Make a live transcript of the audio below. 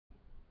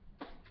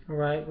All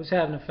right, what's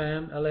happening,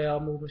 fam? L.A.R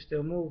movement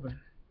still moving.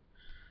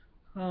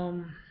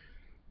 Um,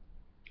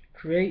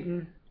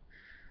 creating.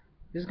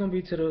 This is gonna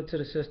be to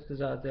the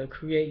sisters out there.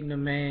 Creating the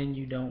man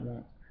you don't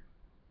want.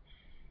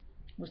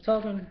 I was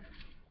talking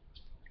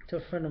to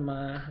a friend of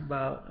mine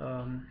about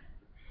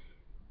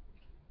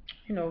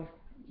you know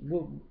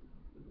what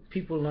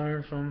people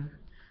learn from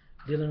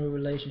dealing with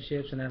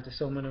relationships, and after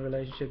so many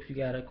relationships, you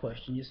gotta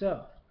question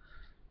yourself.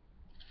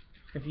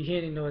 If you hear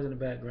any noise in the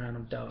background,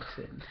 I'm dog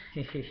sitting.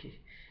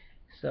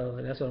 So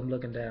that's what I'm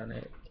looking down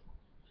at.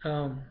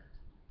 Um,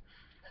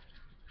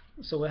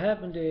 so what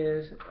happened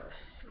is,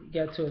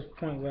 got to a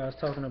point where I was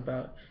talking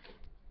about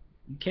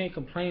you can't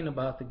complain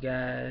about the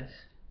guys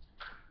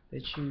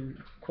that you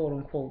quote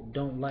unquote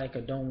don't like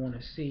or don't want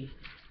to see,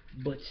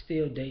 but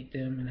still date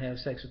them and have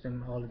sex with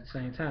them all at the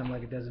same time.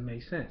 Like, it doesn't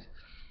make sense.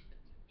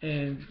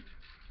 And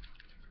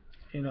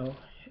you know,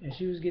 and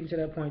she was getting to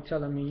that point,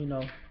 telling me,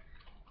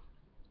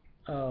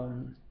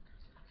 um,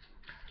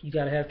 you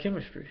gotta have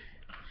chemistry.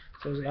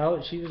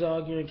 So she was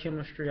arguing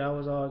chemistry, I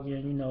was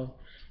arguing,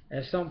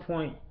 at some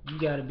point you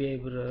gotta be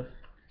able to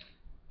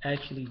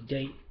actually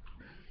date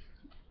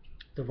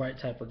the right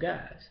type of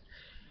guys.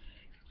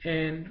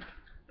 And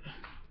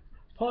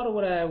part of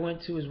what I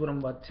went to is what I'm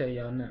about to tell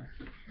y'all now.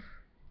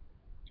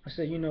 I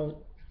said,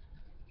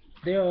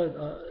 there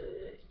are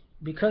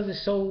because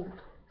it's so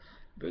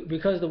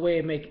because the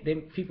way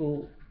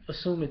people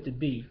assume it to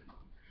be,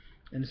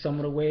 and some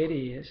of the way it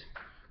is,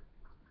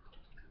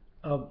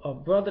 a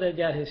brother that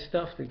got his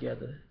stuff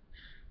together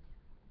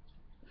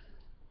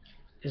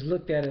is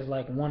looked at as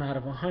like 1 out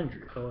of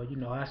 100, or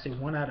I say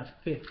 1 out of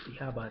 50.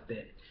 How about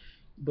that?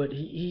 But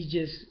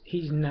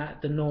he's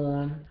not the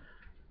norm,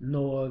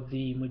 nor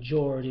the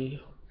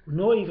majority,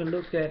 nor even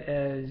looked at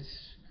as,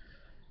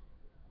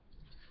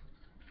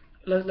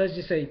 let's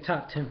just say,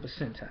 top 10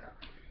 percentile.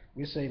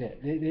 We say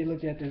that they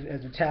look at this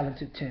as a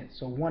talented 10,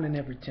 so 1 in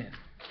every 10.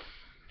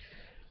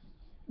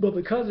 But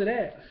because of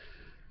that,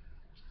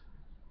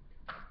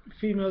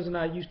 females are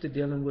not used to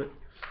dealing with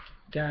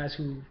guys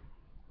who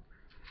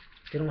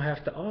they don't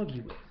have to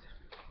argue with,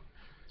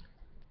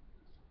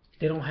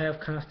 they don't have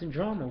constant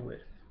drama with.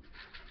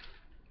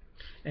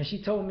 And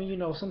she told me,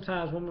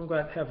 sometimes women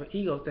got to have an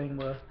ego thing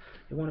where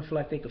they want to feel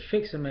like they could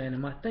fix a man.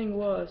 And my thing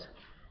was,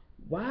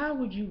 why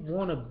would you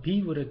want to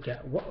be with a guy?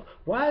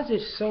 Why is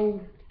it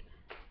so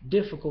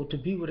difficult to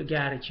be with a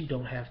guy that you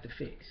don't have to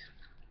fix?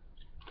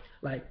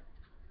 Like,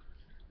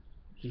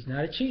 he's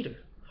not a cheater.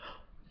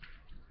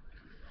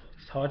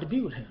 It's hard to be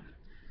with him.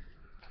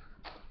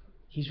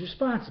 He's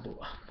responsible.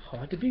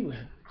 Hard to be with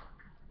him.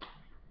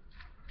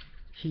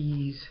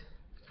 He's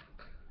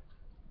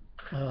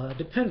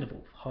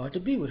dependable. Hard to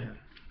be with him.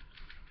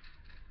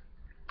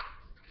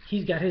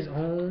 He's got his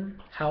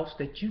own house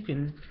that you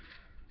can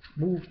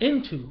move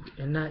into,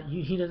 and not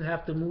you. He doesn't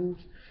have to move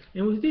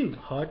in with you.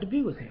 Hard to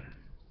be with him.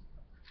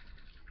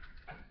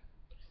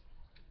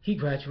 He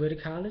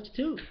graduated college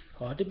too.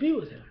 Hard to be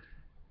with him.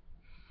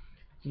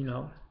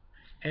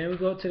 And we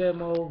go to that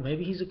mode.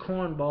 Maybe he's a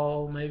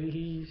cornball. Maybe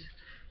he's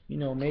a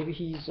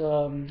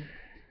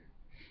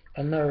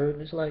nerd.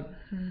 It's like,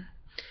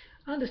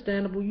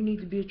 understandable. You need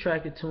to be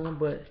attracted to him,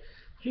 but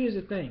here's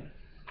the thing.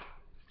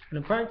 In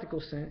a practical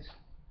sense,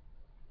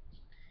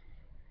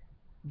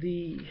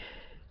 the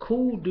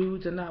cool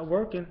dudes are not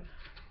working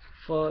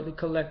for the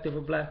collective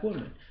of black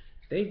women.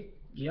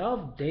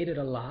 Y'all dated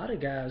a lot of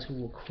guys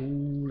who were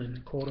cool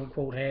and quote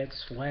unquote had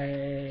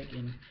swag,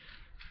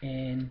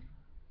 and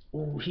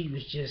oh, he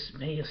was just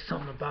made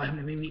something about him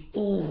that made me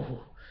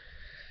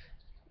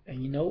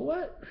And you know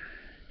what?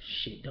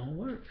 Shit don't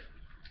work.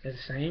 That's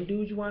the same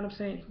dude you wind up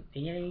saying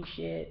he ain't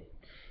shit.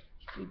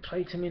 He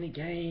played too many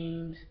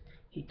games.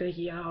 He think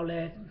he all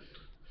that.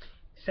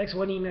 Sex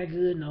wasn't even that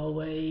good, no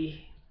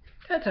way.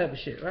 That type of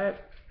shit, right?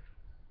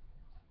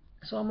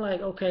 So I'm like,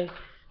 okay,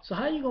 so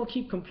how you gonna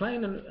keep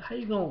complaining? How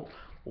you gonna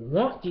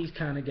want these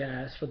kind of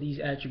guys for these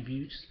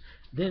attributes,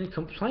 then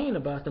complain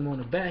about them on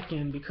the back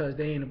end because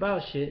they ain't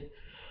about shit,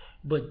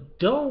 but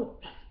don't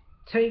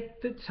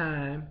take the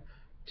time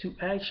to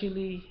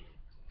actually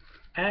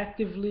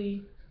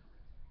actively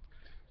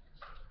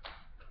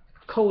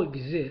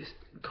coexist,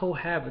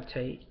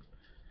 cohabitate,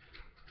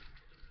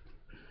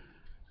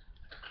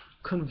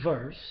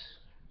 converse,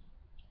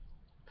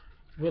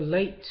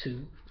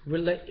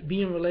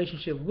 be in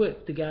relationship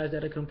with the guys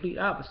that are complete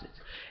opposites.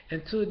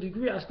 And to a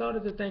degree, I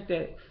started to think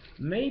that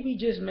maybe,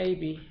 just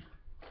maybe,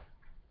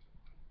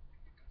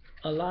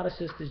 a lot of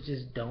sisters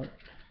just don't,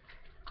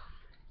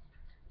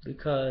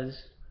 because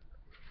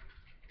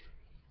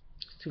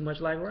it's too much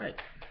like right.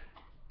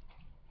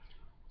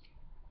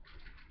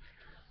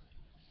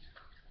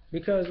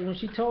 Because when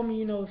she told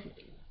me,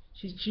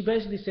 she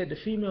basically said the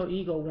female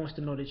ego wants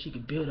to know that she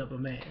can build up a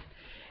man.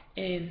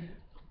 And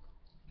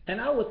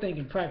I would think,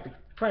 in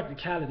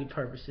practicality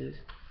purposes,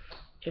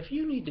 if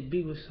you need to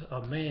be with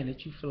a man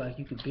that you feel like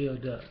you could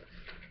build up,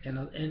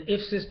 and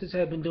if sisters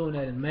have been doing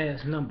that in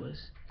mass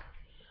numbers,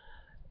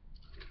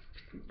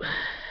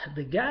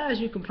 the guys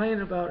you're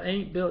complaining about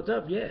ain't built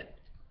up yet.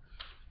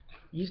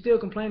 You still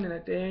complaining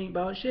that they ain't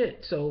about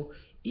shit. So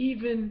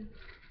even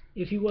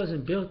if he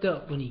wasn't built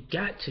up when he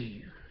got to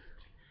you,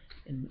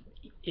 and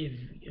if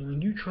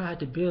when you tried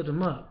to build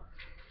him up,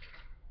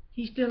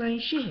 he still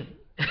ain't shit.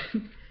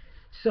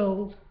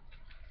 So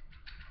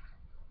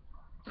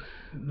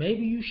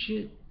maybe you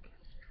should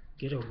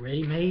get a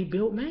ready-made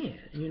built man,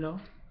 you know.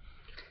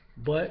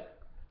 But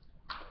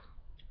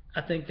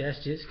I think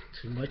that's just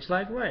too much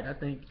like right. I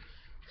think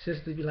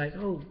sisters be like,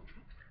 oh,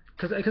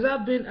 cause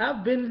I've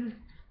been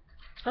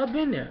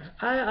there.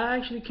 I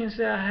actually can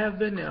say I have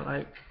been there.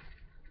 Like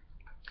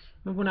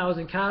when I was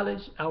in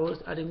college,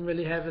 I didn't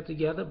really have it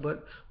together,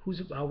 but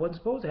I wasn't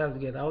supposed to have it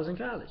together. I was in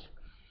college,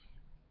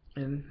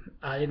 and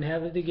I didn't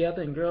have it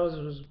together, and girls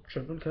was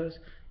tripping because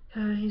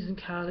he's in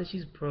college,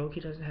 he's broke, he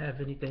doesn't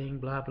have anything,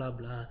 blah blah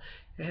blah.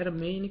 They had a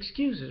million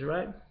excuses,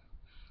 right?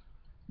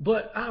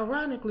 But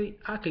ironically,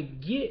 I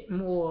could get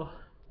more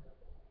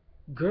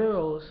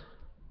girls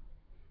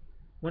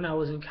when I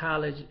was in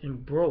college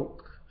and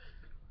broke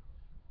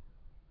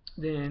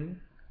than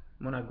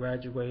when I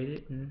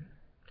graduated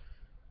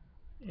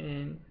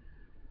and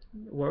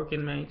work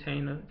and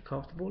maintain a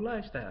comfortable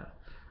lifestyle.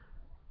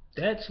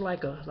 That's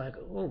like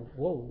oh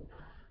whoa.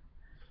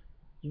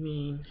 You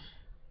mean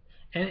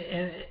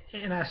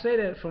and I say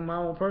that from my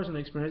own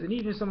personal experience and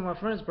even some of my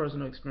friends'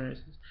 personal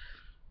experiences.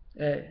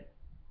 Uh,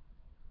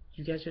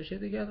 you got your shit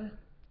together?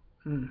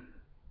 Hmm.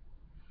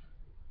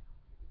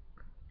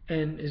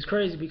 And it's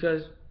crazy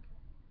because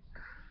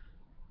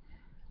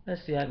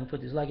let's see how I can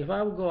put this. Like if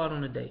I would go out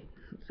on a date,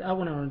 I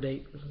went out on a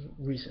date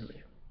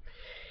recently,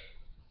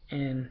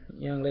 and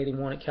a young lady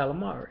wanted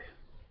calamari.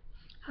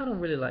 I don't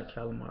really like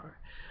calamari,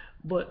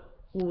 but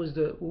what was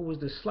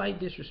the slight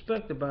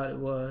disrespect about it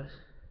was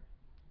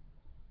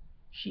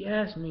she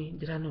asked me,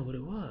 did I know what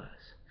it was?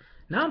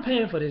 Now I'm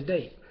paying for this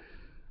date.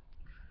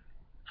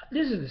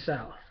 This is the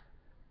South.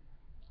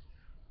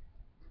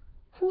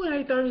 Who in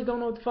their 30s don't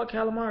know what the fuck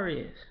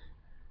calamari is?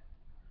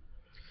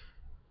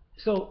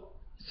 So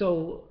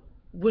so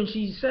when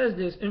she says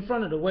this in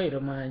front of the waiter,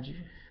 mind you,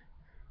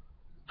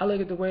 I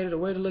look at the waiter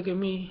look at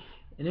me,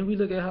 and then we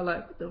look at her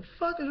like, what the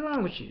fuck is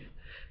wrong with you?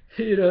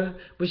 You know,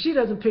 but she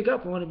doesn't pick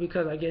up on it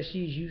because I guess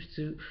she's used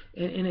to,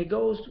 and it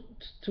goes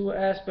to an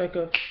aspect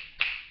of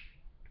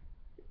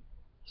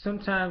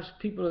sometimes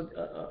people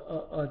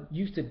are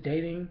used to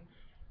dating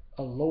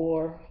a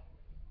lower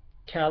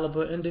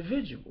caliber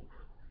individual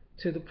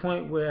to the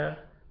point where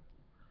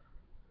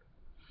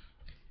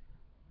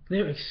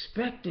they're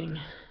expecting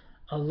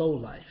a low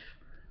life.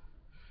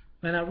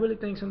 And I really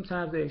think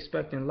sometimes they're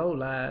expecting low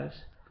lives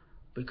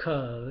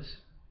because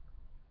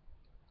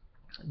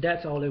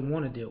that's all they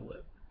want to deal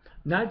with.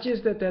 Not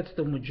just that that's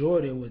the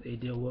majority of what they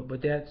deal with,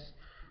 but that's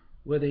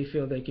where they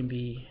feel they can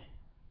be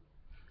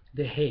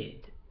the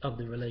head of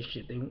the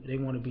relationship. They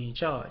want to be in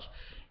charge.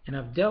 And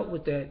I've dealt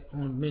with that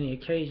on many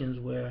occasions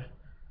where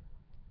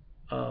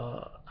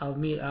I'll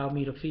meet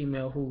a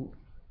female who,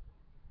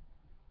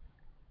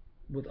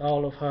 with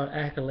all of her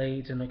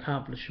accolades and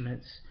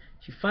accomplishments,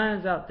 she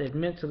finds out that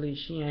mentally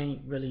she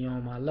ain't really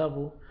on my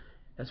level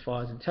as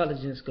far as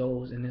intelligence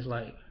goes, and it's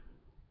like,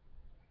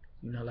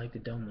 like the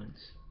dumb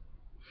ones.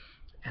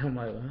 And I'm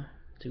like,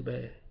 too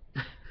bad.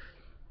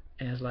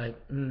 And it's like,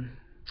 you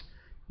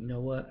know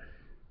what?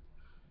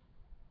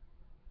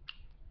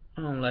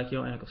 I don't like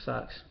your ankle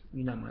socks.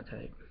 You're not my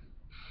type.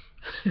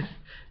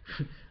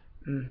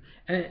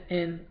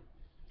 And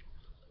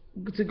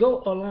to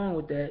go along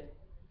with that,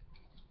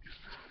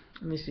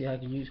 let me see how I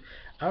can use.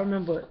 I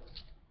remember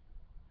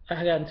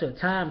I got into a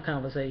time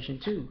conversation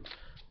too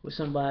with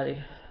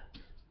somebody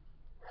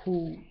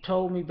who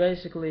told me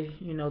basically,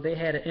 they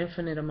had an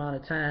infinite amount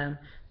of time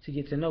to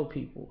get to know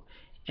people.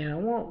 And I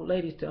want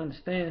ladies to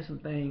understand some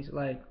things.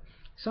 Like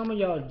some of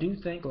y'all do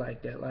think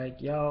like that. Like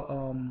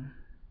y'all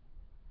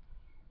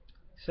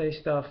say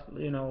stuff,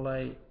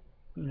 like,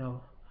 you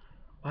know,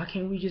 why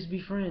can't we just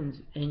be friends?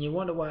 And you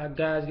wonder why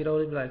guys get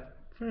older and be like,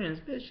 friends,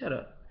 bitch, shut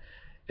up.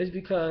 It's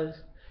because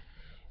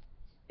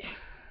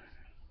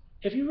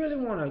if you really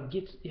want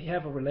to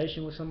have a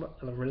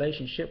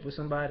relationship with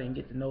somebody and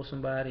get to know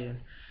somebody and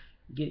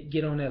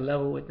get on that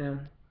level with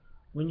them,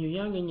 when you're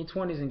young in your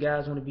 20s and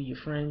guys want to be your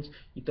friends,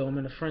 you throw them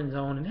in the friend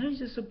zone and he's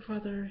just a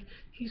brother,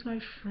 he's my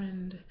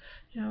friend,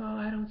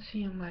 I don't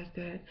see him like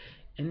that.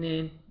 And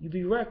then you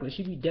be reckless,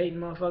 you be dating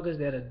motherfuckers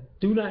that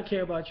do not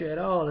care about you at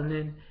all, and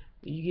then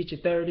you get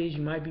your 30s,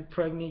 you might be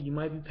pregnant, you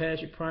might be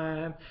past your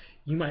prime,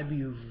 you might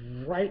be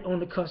right on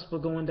the cusp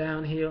of going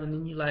downhill, and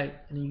then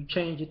you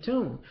change your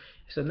tune.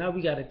 So now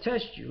we got to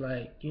test you,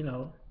 like,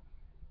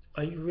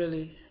 are you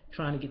really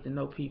trying to get to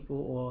know people,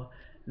 or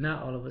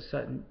now all of a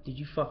sudden did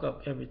you fuck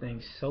up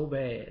everything so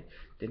bad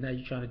that now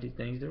you're trying to do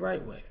things the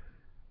right way?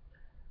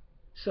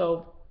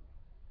 So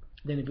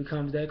then it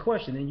becomes that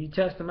question, and you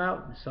test them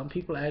out. Some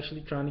people are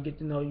actually trying to get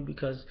to know you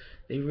because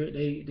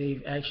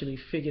they've actually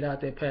figured out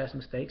their past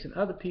mistakes, and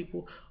other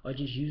people are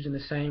just using the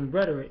same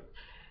rhetoric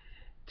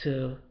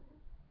to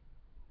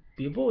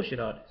be a bullshit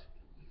artist.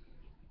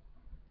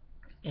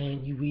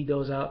 And you weed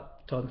those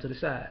out, toss them to the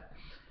side.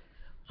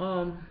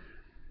 Um,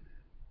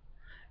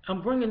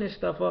 I'm bringing this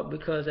stuff up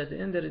because at the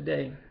end of the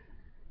day,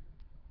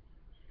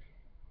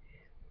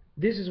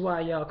 this is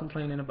why y'all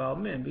complaining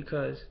about men,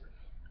 because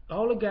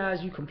all the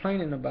guys you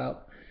complaining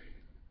about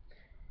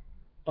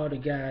are the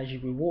guys you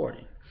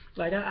rewarding.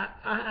 Like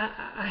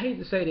I hate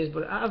to say this,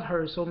 but I've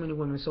heard so many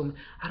women,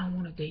 I don't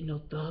want to date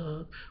no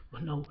thug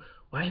with no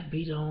white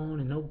beat on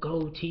and no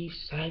gold teeth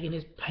sagging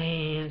his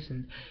pants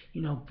and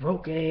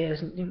broke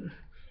ass and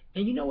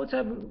you know what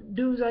type of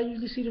dudes I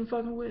usually see them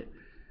fucking with?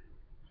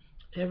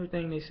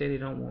 Everything they say they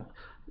don't want.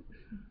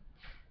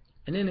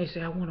 And then they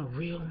say, I want a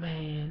real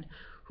man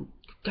who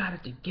got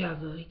it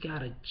together, he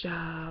got a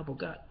job, or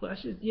got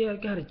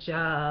a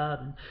job,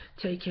 and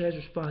take care of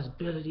his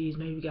responsibilities,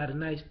 maybe got a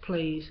nice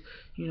place,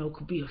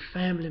 could be a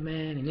family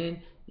man. And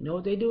then, you know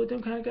what they do with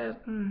them kind of guys?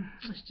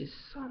 It's just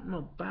something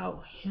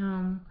about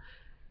him.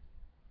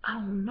 I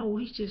don't know,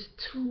 he's just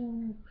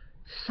too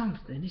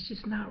something. It's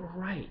just not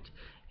right.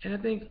 And I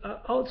think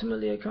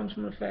ultimately it comes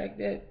from the fact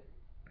that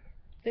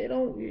they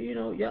don't,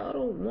 y'all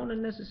don't want to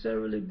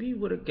necessarily be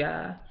with a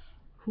guy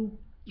who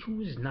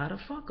is not a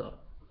fuck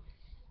up.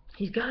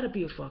 He's got to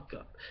be a fuck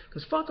up,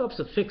 because fuck ups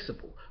are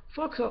fixable.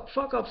 Fuck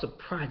ups are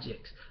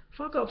projects.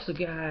 Fuck ups are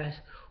guys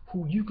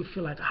who you could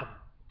feel like, I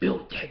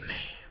built that man.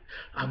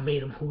 I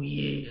made him who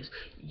he is.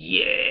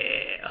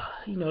 Yeah,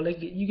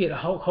 you get a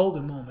Hulk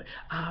Hogan moment.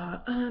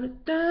 I'm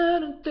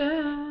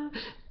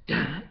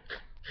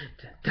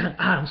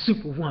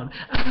Superwoman.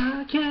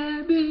 I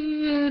can't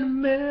be in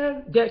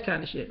America. That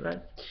kind of shit,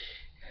 right?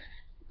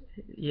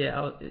 Yeah,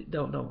 I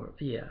don't know.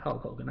 Yeah,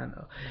 Hulk Hogan, I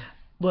know.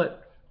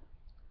 But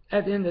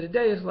at the end of the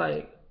day, it's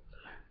like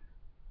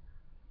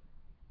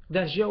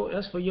that's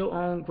for your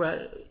own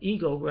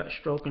ego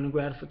stroking and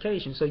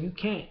gratification. So you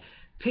can't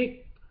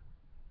pick.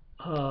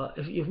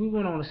 If we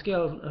went on a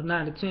scale of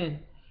 9 to 10,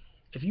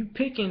 if you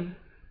picking,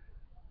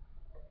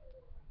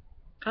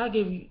 I'll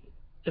give you.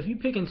 If you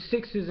picking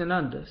sixes and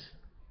unders,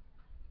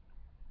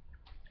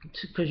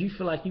 because you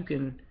feel like you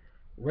can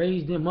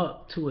raise them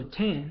up to a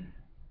 10,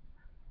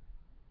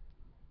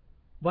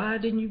 why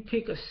didn't you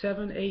pick a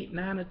 7, 8,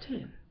 9, or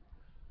 10?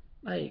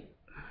 Like,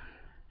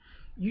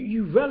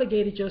 you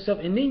relegated yourself,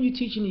 and then you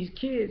teaching these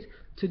kids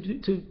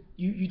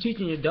you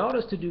teaching your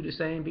daughters to do the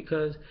same,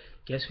 because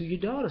guess who your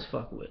daughters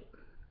fuck with?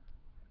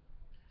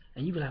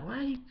 And you be like,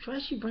 why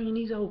is she bringing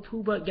these old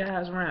poo butt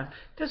guys around?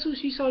 That's who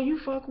she saw you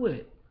fuck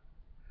with.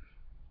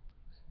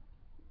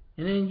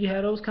 And then you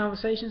have those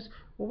conversations.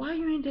 Well, why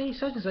you ain't dating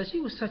such and such? He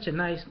was such a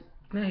nice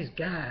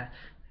guy.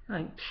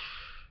 Like,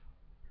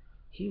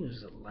 he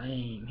was a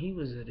lame. He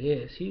was a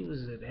this. He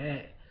was a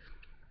that.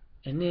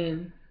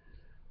 And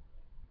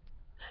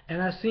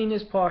I seen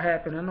this part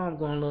happen. I know I'm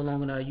going a little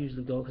longer than I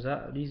usually go,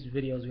 because these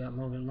videos got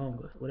longer and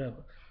longer,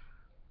 whatever.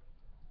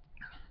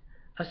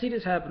 I see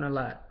this happen a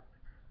lot.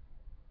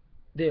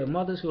 There are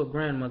mothers who are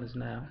grandmothers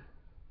now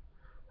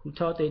who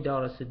taught their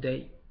daughters to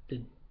date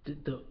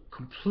the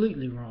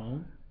completely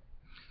wrong,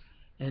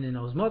 and then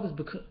those mothers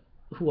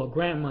who are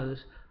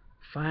grandmothers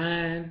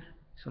find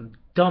some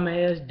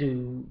dumbass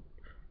dude,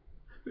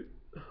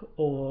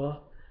 or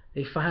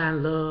they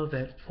find love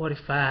at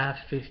 45,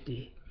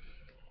 50,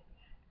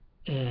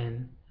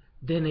 and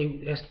then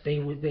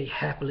they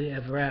happily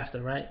ever after,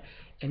 right?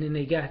 And then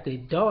they got their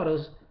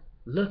daughters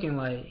looking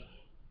like,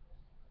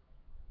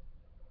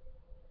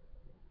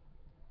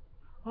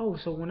 oh,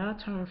 so when I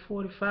turn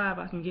 45,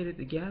 I can get it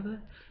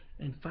together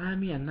and find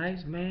me a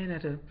nice man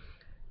that'll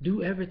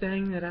do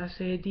everything that I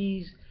said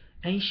these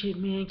ancient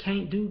men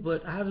can't do,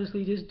 but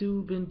obviously this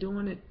dude been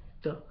doing it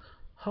the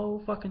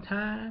whole fucking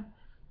time.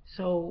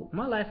 So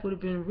my life would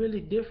have been really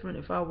different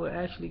if I would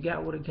actually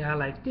got with a guy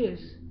like this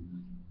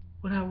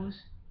when I was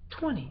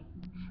 20.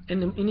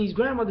 And these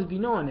grandmothers be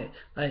knowing that.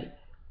 Like,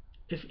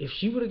 if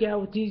she would have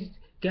got with these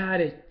guy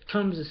that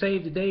comes to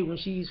save the day when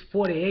she's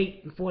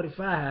 48 and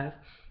 45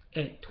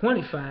 at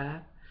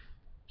 25,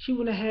 she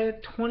wouldn't have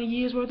had 20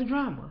 years worth of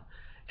drama.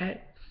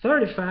 At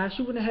 35,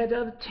 she wouldn't have had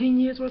the other 10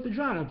 years worth of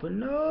drama. But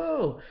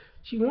no,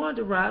 she wanted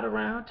to ride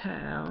around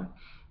town,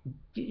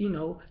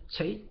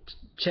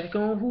 check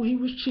on who he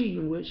was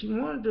cheating with. She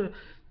wanted to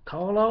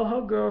call all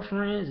her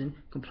girlfriends and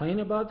complain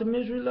about the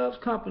Misery Loves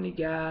Company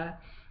guy,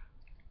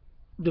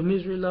 the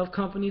Misery Love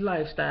Company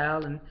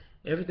lifestyle, and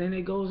everything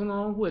that goes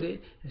along with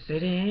it, and say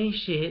they ain't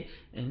shit,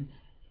 and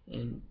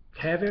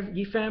have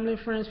your family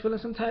and friends feeling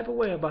some type of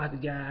way about the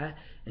guy,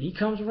 and he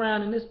comes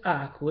around and it's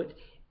awkward,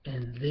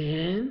 and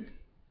then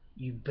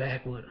you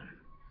back with him,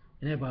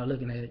 and everybody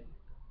looking at it.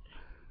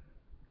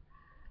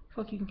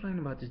 Fuck you complaining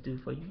about this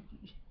dude for?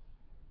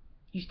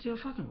 You still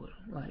fucking with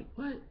him? Like,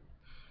 what?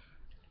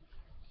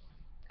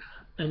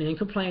 And then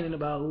complaining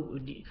about,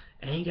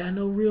 I ain't got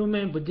no real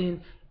man. But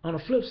then on the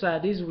flip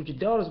side, this is what your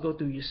daughters go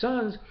through. Your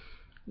sons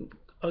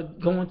are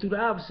going through the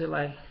opposite.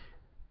 Like,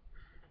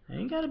 I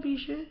ain't gotta be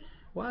shit.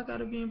 Why I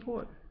gotta be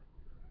important?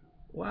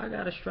 Why I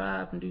gotta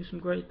strive and do some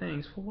great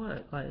things? For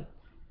what? Like,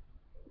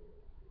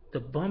 the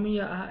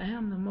bummier I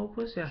am, the more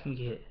pussy I can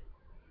get.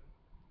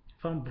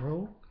 If I'm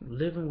broke,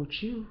 living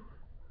with you,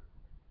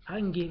 I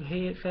can get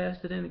head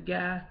faster than a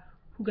guy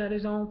who got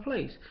his own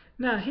place.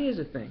 Now, here's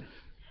the thing.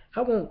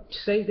 I won't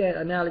say that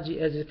analogy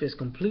as if it's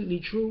completely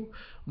true,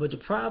 but the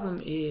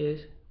problem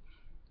is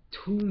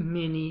too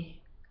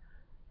many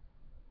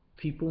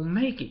people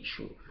make it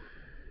true.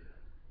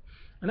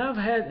 And I've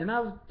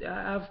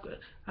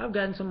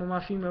gotten some of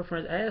my female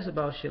friends ask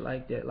about shit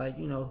like that, like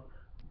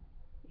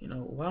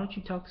why don't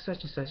you talk to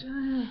such and such?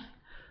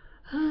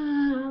 I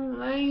don't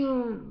like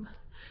him.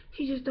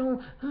 He just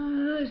don't.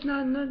 It's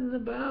not nothing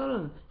about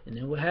him. And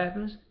then what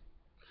happens?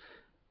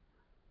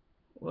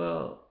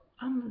 Well,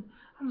 I'm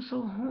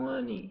so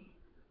horny.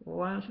 Well,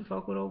 why don't you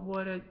fuck with old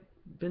boy that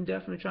been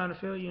definitely trying to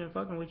fail you and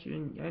fucking with you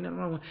and ain't nothing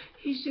wrong with him?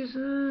 He's just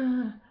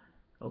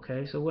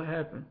Okay, so what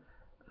happened?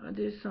 I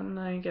did something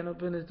I ain't got no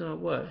business doing.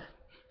 What?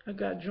 I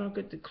got drunk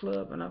at the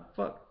club and I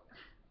fucked,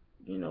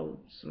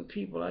 some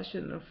people I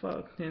shouldn't have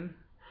fucked. And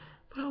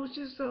but I was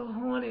just so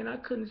horny and I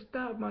couldn't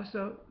stop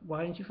myself.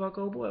 Why didn't you fuck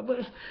old boy?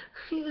 But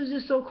he was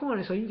just so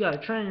corny. So you got a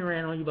train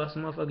ran on you by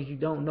some motherfuckers you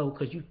don't know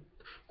because you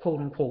quote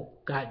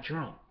unquote got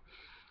drunk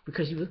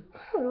because you was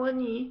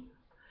horny.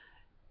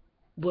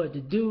 But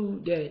the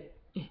dude that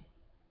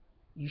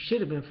you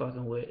should have been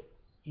fucking with,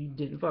 you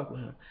didn't fuck with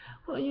him.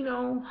 Well, I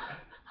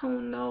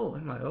don't know.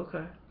 I'm like,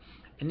 okay.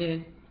 And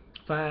then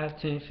 5,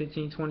 10,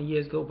 15, 20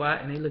 years go by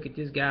and they look at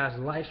this guy's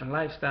life and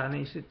lifestyle and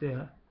they sit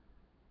there.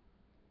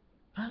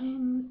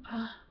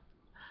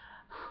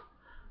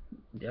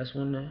 That's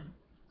when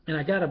and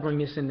I gotta bring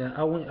this in there.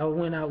 I went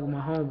out with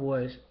my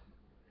homeboys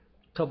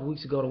a couple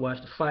weeks ago to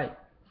watch the fight,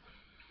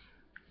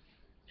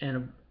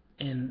 and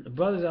the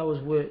brothers I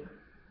was with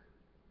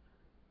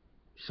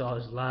saw a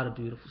lot of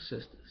beautiful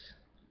sisters,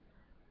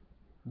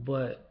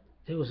 but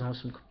they was on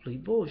some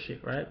complete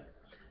bullshit, right?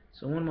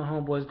 So one of my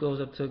homeboys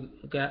goes up to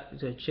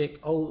a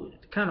chick,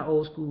 kind of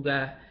old school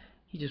guy.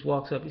 He just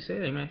walks up. He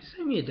said, "Hey man,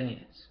 send me a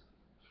dance,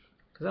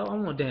 cause I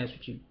want to dance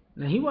with you."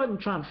 Now he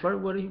wasn't trying to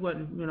flirt with her. He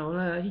wasn't,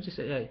 He just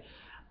said, "Hey."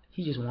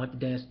 He just wanted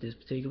to dance with this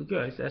particular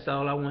girl. So that's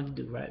all I wanted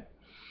to do, right?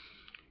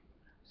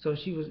 So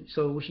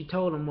what she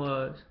told him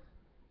was,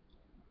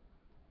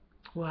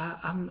 well,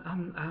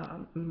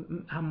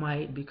 I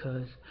might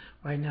because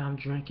right now I'm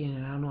drinking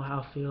and I don't know how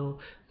I feel.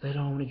 Later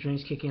on when the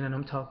drinks kick in and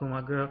I'm talking to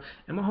my girl.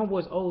 And my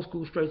homeboy's old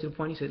school, straight to the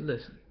point. He said,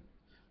 listen,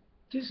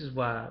 this is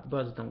why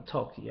brothers don't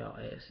talk to y'all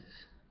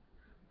asses.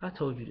 I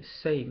told you to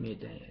save me a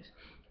dance.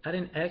 I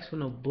didn't ask for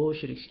no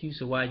bullshit excuse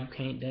of why you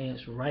can't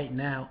dance right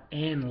now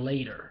and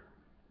later.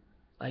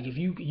 Like if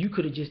you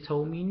could have just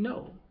told me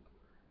no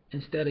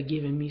instead of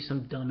giving me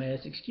some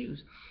dumbass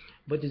excuse.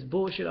 But this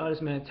bullshit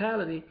artist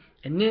mentality,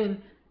 and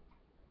then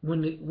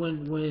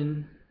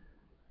when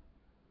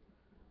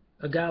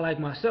a guy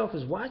like myself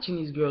is watching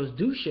these girls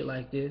do shit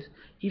like this,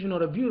 even though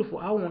they're beautiful,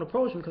 I won't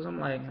approach them because I'm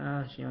like,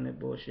 she on that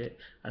bullshit.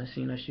 I done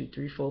seen her shoot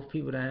 3, 4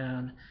 people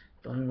down.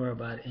 Don't even worry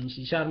about it. And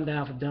she shot them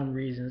down for dumb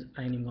reasons.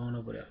 I ain't even going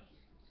over there.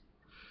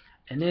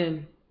 And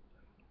then,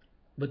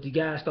 but the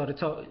guys started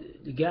talking.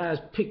 The guys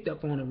picked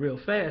up on it real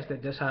fast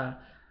that's how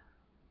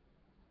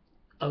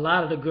a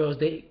lot of the girls,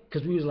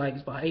 because we was like,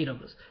 it's about 8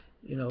 of us.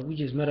 We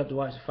just met up to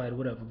watch the fight or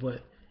whatever.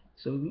 But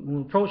so when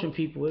we're approaching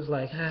people, it's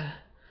like,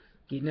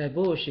 getting that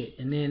bullshit.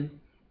 And then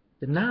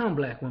the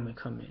non-black women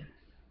come in.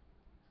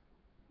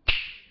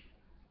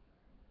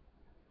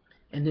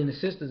 And then the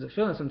sisters are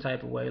feeling some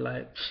type of way,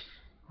 like,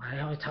 why are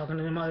you always talking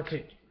to them other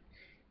kids?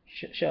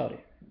 Shout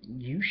it.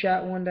 You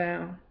shot 1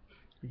 down.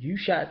 You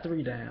shot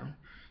 3 down.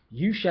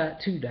 You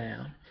shot 2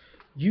 down.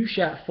 You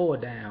shot 4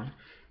 down.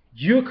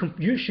 You're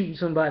shooting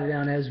somebody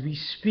down as we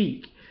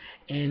speak.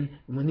 And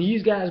when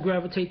these guys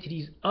gravitate to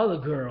these other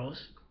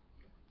girls,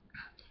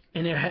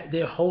 and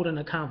they're holding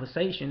a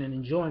conversation and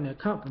enjoying their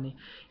company,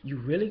 you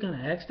really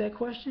gonna ask that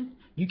question?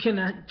 You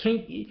can't.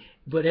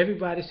 But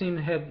everybody seems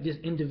to have this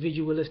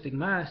individualistic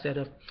mindset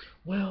of,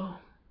 well,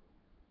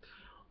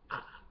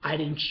 I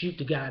didn't shoot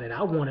the guy that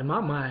I want in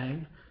my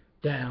mind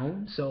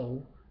down,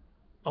 so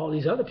all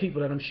these other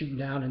people that I'm shooting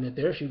down and that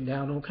they're shooting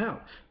down don't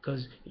count,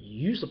 because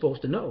you're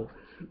supposed to know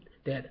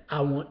that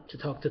I want to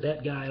talk to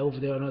that guy over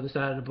there on the other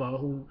side of the bar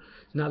who's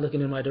not looking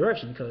in my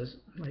direction, because,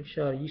 like,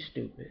 Shawty, you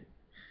stupid.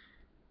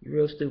 You're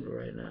real stupid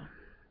right now.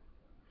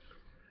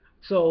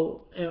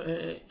 So,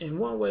 in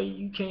one way,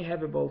 you can't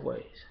have it both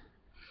ways.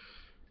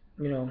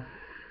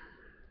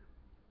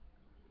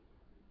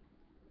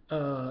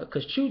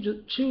 Because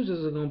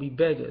choosers are going to be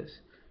beggars.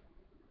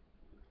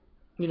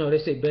 They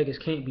say beggars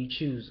can't be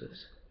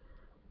choosers.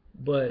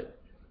 But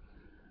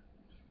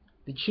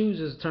the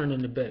choosers turn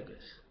into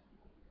beggars.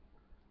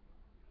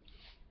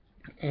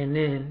 And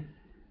then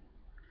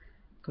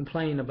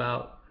complain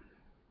about,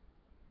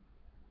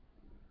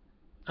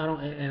 I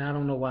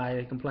don't know why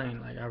they complain.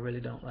 Like, I really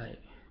don't. Like,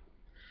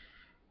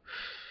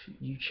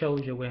 you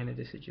chose your way into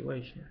this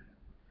situation.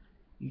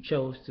 You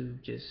chose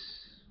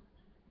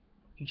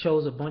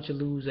a bunch of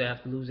lose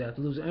after lose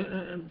after lose.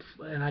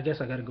 And I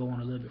guess I got to go on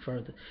a little bit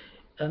further.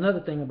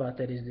 Another thing about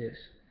that is this.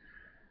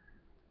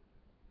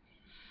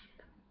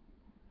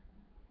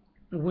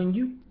 When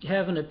you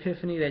have an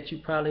epiphany that you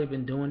probably have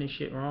been doing this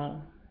shit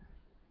wrong,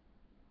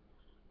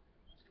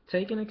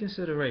 take into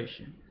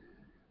consideration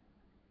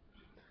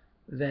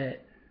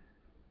that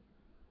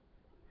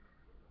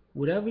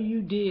whatever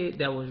you did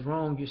that was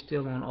wrong, you're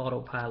still on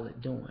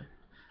autopilot doing.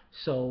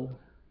 So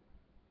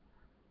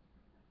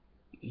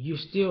you're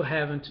still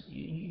having to,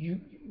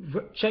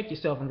 check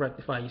yourself and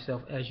rectify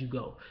yourself as you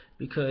go,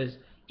 because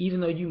even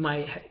though you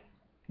might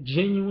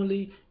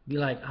genuinely be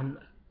like,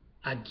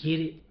 I get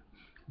it,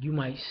 you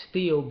might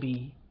still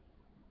be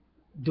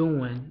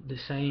doing the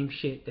same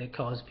shit that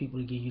causes people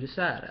to give you the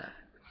side eye.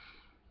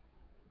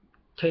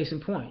 Case in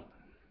point,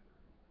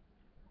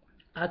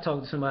 I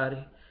talked to somebody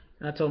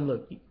and I told him,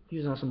 look, you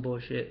was on some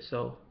bullshit,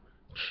 so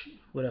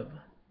whatever.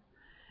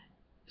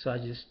 So I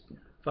just,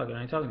 fuck it,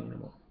 I ain't talking to you no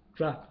more.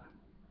 Drop them.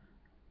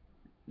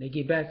 They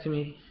get back to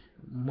me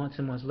months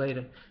and months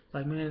later,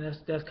 like, man,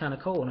 that's kind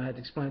of cold. And I had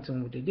to explain to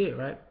them what they did,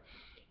 right?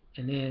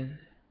 And then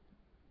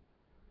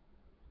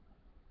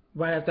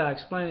right after I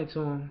explained it to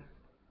them,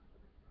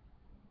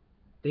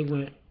 they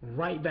went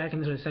right back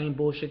into the same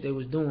bullshit they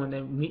was doing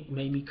that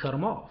made me cut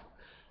them off.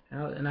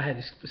 And I had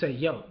to say,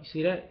 yo, you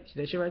see that? See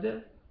that shit right there?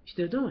 You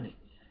still doing it.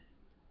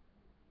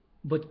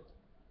 But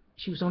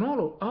she was on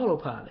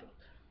autopilot.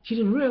 She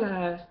didn't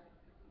realize,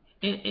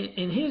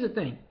 and here's the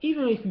thing,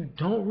 even if you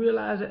don't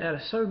realize it at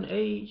a certain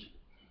age,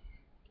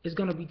 it's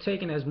going to be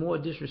taken as more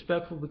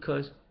disrespectful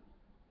because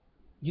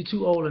you're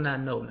too old to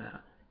not know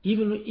now.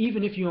 Even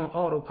if you're on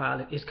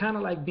autopilot, it's kind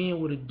of like being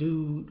with a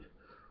dude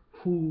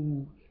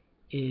who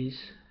is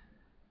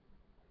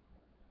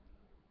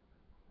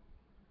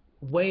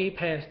way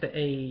past the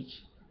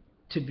age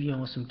to be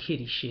on some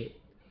kiddie shit,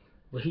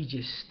 but he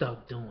just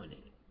stuck doing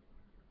it.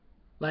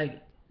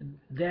 Like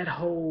that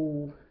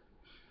whole,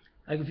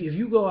 like if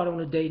you go out on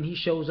a date and he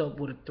shows up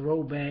with a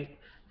throwback,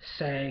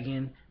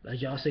 sagging,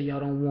 like y'all say y'all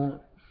don't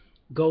want,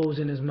 goes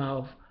in his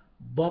mouth,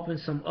 bumping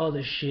some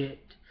other shit,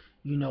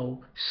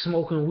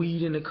 smoking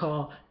weed in the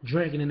car,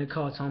 drinking in the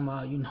car, talking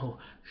about, you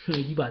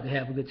about to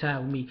have a good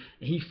time with me,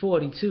 and he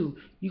 42,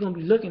 you're going to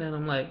be looking at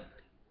him like,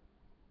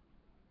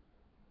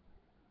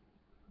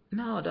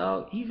 no,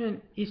 dog,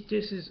 even if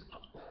this is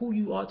who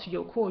you are to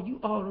your core, you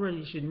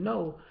already should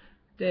know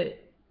that,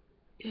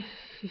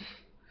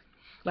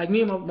 like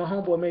me and my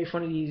homeboy made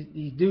fun of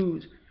these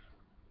dudes.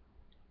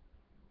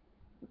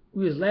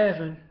 We was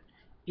laughing,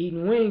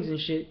 eating wings and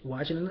shit,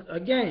 watching a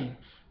game.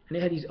 And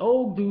they had these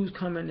old dudes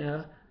coming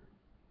there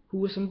who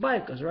were some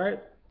bikers, right?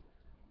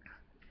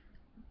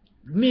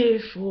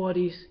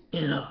 Mid-40s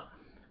and up.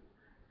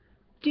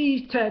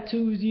 These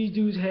tattoos these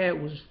dudes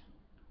had was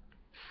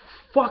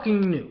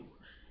fucking new.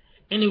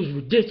 And it was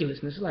ridiculous.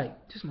 And it's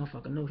like, this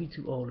motherfucker know he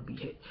too old to be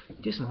hit.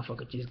 This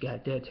motherfucker just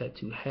got that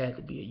tattoo, had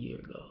to be a year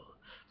ago.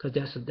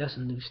 Because that's a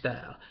new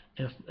style.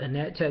 And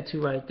that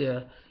tattoo right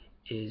there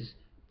is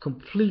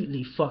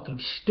completely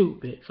fucking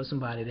stupid for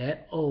somebody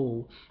that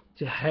old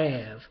to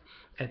have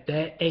at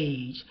that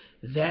age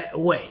that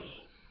way.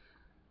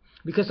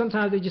 Because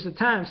sometimes they're just a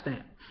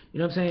timestamp. You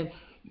know what I'm saying?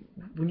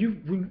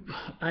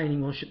 I ain't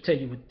even gonna tell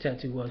you what the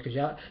tattoo was,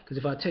 because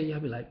if I tell you, I'll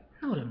be like,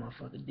 no, that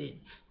motherfucker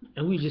didn't.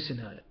 And we just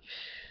sitting there like,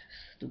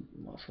 stupid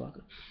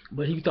motherfucker.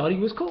 But he thought he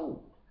was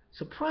cool.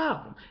 It's a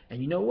problem.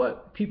 And you know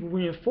what? People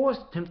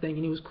reinforced him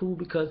thinking he was cool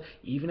because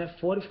even at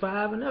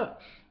 45 and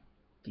up,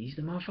 these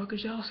the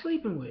motherfuckers y'all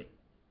sleeping with.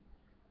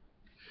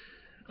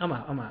 I'm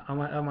out.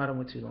 I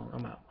went too long.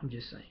 I'm out. I'm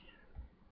just saying.